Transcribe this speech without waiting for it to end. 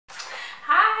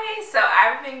So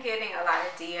I've been getting a lot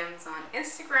of DMs on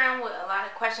Instagram with a lot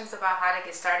of questions about how to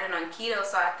get started on keto,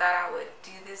 so I thought I would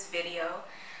do this video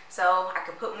so I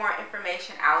could put more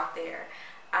information out there.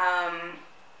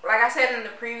 Like I said in the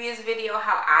previous video,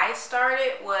 how I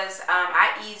started was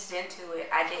I eased into it.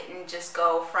 I didn't just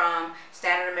go from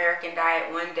standard American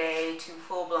diet one day to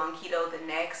full-blown keto the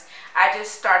next. I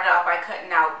just started off by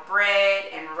cutting out bread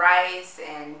and rice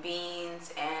and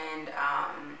beans and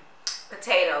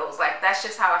potatoes. Like, that's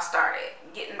just how I started.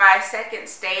 My second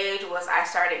stage was I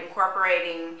started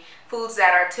incorporating foods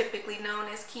that are typically known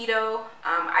as keto.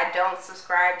 I don't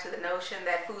subscribe to the notion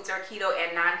that foods are keto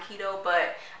and non-keto,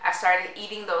 but I started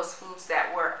eating those foods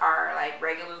that are like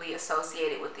regularly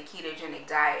associated with the ketogenic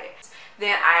diet.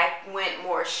 Then I went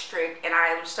more strict and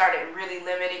I started really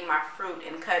limiting my fruit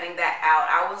and cutting that out.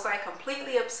 I was like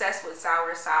completely obsessed with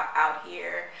soursop out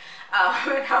here.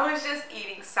 And I was just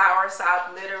eating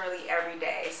soursop literally every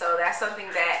day. So that's something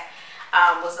that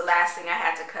was the last thing I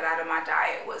had to cut out of my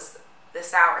diet, was the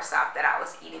soursop that I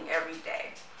was eating every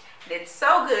day. And it's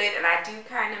so good and I do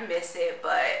kind of miss it,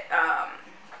 but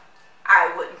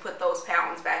I wouldn't put those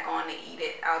pounds back on to eat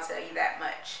it, I'll tell you that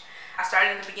much. I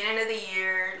started in the beginning of the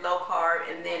year, low carb,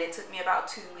 and then it took me about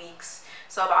 2 weeks.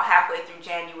 So about halfway through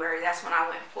January, that's when I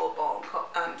went full-blown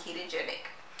ketogenic.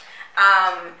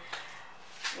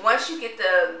 Once you get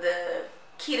the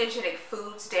ketogenic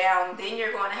foods down, then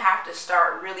you're going to have to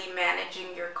start really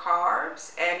managing your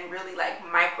carbs and really like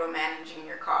micromanaging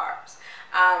your carbs.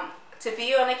 To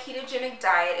be on a ketogenic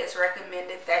diet, it's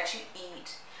recommended that you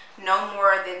eat no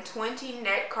more than 20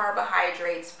 net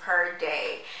carbohydrates per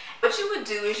day. What you would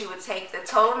do is you would take the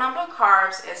total number of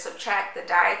carbs and subtract the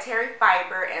dietary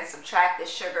fiber and subtract the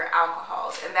sugar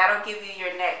alcohols, and that'll give you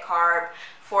your net carb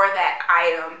for that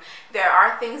item. There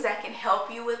are things that can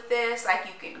help you with this, like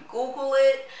you can Google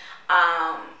it,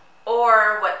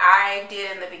 or what I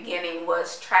did in the beginning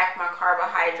was track my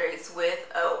carbohydrates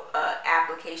with a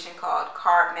application called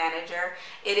Carb Manager.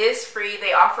 It is free.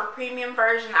 They offer premium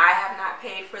version. I have not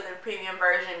paid for the premium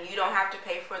version. You don't have to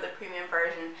pay for the premium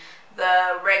version.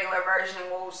 The regular version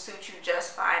will suit you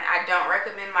just fine. I don't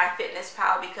recommend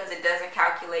MyFitnessPal because it doesn't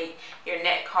calculate your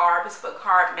net carbs, but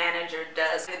Carb Manager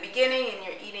does. In the beginning, and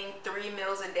you're eating 3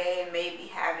 meals a day and maybe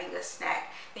having a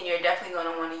snack, then you're definitely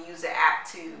going to want to use the app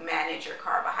to manage your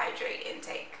carbohydrate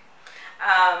intake.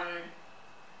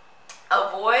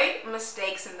 Avoid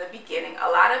mistakes in the beginning. A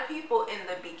lot of people in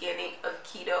the beginning of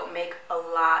keto make a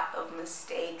lot of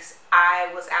mistakes.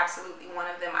 I was absolutely one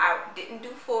of them. I didn't do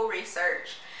full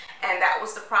research. And that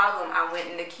was the problem. I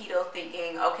went into keto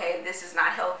thinking, okay, this is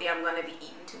not healthy. I'm going to be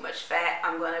eating too much fat.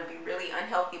 I'm going to be really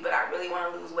unhealthy, but I really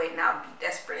want to lose weight, and I'll be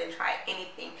desperate and try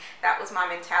anything. That was my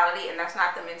mentality, and that's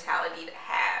not the mentality to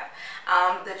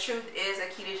have. The truth is, a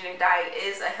ketogenic diet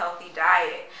is a healthy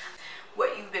diet.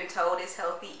 What you've been told is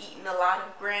healthy, eating a lot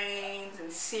of grains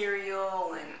and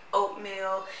cereal and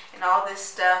oatmeal and all this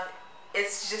stuff,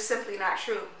 it's just simply not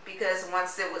true, because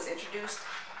once it was introduced,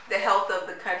 the health of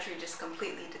the country just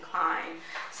completely declined.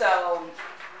 So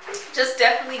just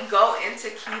definitely go into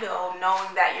keto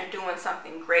knowing that you're doing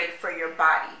something great for your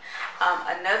body.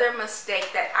 Another mistake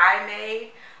that I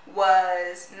made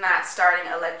was not starting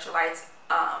electrolytes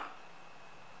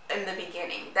in the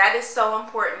beginning. That is so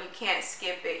important. You can't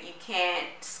skip it. You can't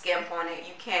skimp on it.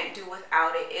 You can't do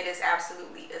without it. It is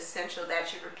absolutely essential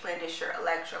that you replenish your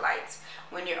electrolytes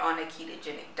when you're on a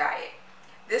ketogenic diet.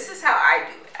 This is how I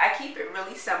do it. I keep it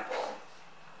really simple.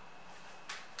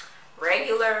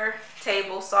 Regular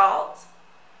table salt.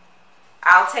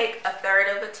 I'll take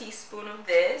 1/3 of a teaspoon of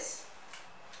this.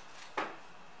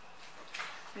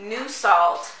 New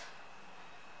salt.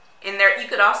 In there, you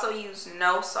could also use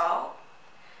no salt.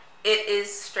 It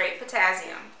is straight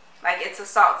potassium. Like, it's a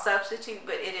salt substitute,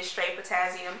 but it is straight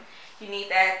potassium. You need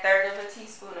that 1/3 of a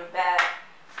teaspoon of that.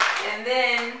 And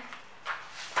then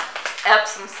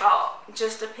Epsom salt,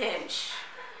 just a pinch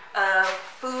of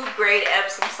food grade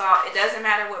Epsom salt. It doesn't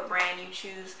matter what brand you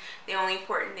choose. The only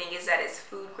important thing is that it's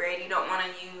food grade. You don't want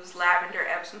to use lavender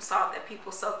Epsom salt that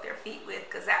people soak their feet with,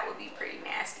 because that would be pretty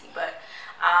nasty. But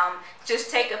just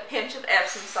take a pinch of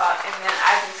Epsom salt, and then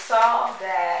I dissolve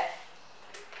that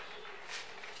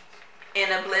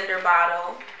in a blender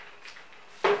bottle.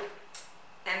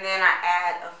 And then I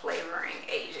add a flavoring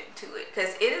agent to it,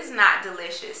 because it is not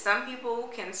delicious. Some people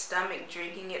can stomach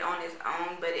drinking it on its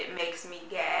own, but it makes me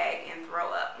gag and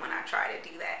throw up when I try to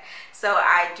do that. So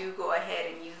I do go ahead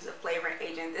and use a flavoring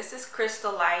agent. This is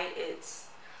Crystal Light. It's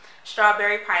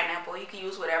strawberry pineapple. You can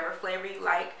use whatever flavor you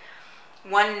like.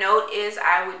 One note is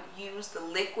I would use the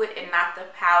liquid and not the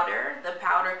powder. The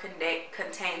powder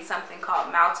contains something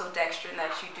called maltodextrin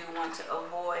that you do want to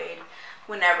avoid.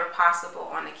 whenever possible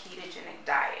on a ketogenic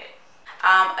diet.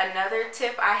 Another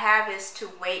tip I have is to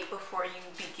wait before you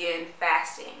begin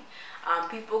fasting.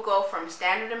 People go from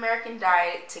standard American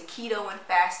diet to keto and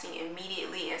fasting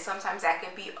immediately, and sometimes that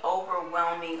can be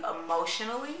overwhelming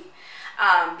emotionally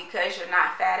because you're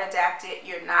not fat adapted,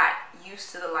 you're not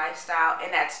used to the lifestyle,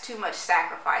 and that's too much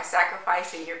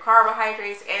sacrificing your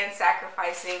carbohydrates and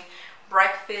sacrificing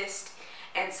breakfast.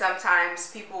 And sometimes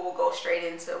people will go straight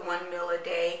into one meal a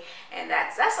day, and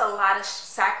that's a lot of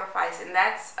sacrifice, and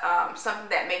that's something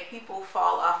that make people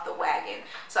fall off the wagon.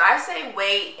 So I say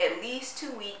wait at least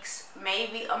 2 weeks,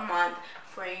 maybe a month,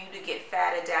 for you to get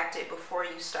fat adapted before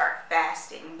you start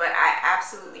fasting. But I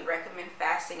absolutely recommend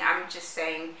fasting. I'm just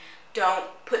saying, don't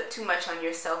put too much on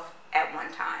yourself at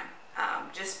one time.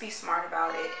 Just be smart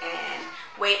about it and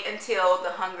wait until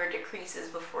the hunger decreases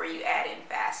before you add in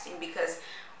fasting, because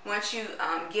once you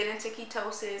get into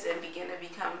ketosis and begin to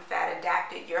become fat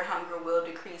adapted, your hunger will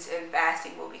decrease and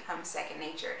fasting will become second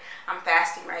nature. I'm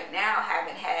fasting right now,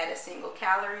 haven't had a single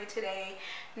calorie today,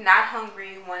 not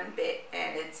hungry one bit,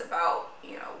 and it's about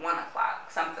 1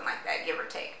 o'clock, something like that, give or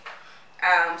take.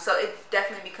 So it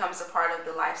definitely becomes a part of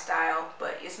the lifestyle,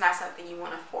 but it's not something you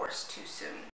want to force too soon.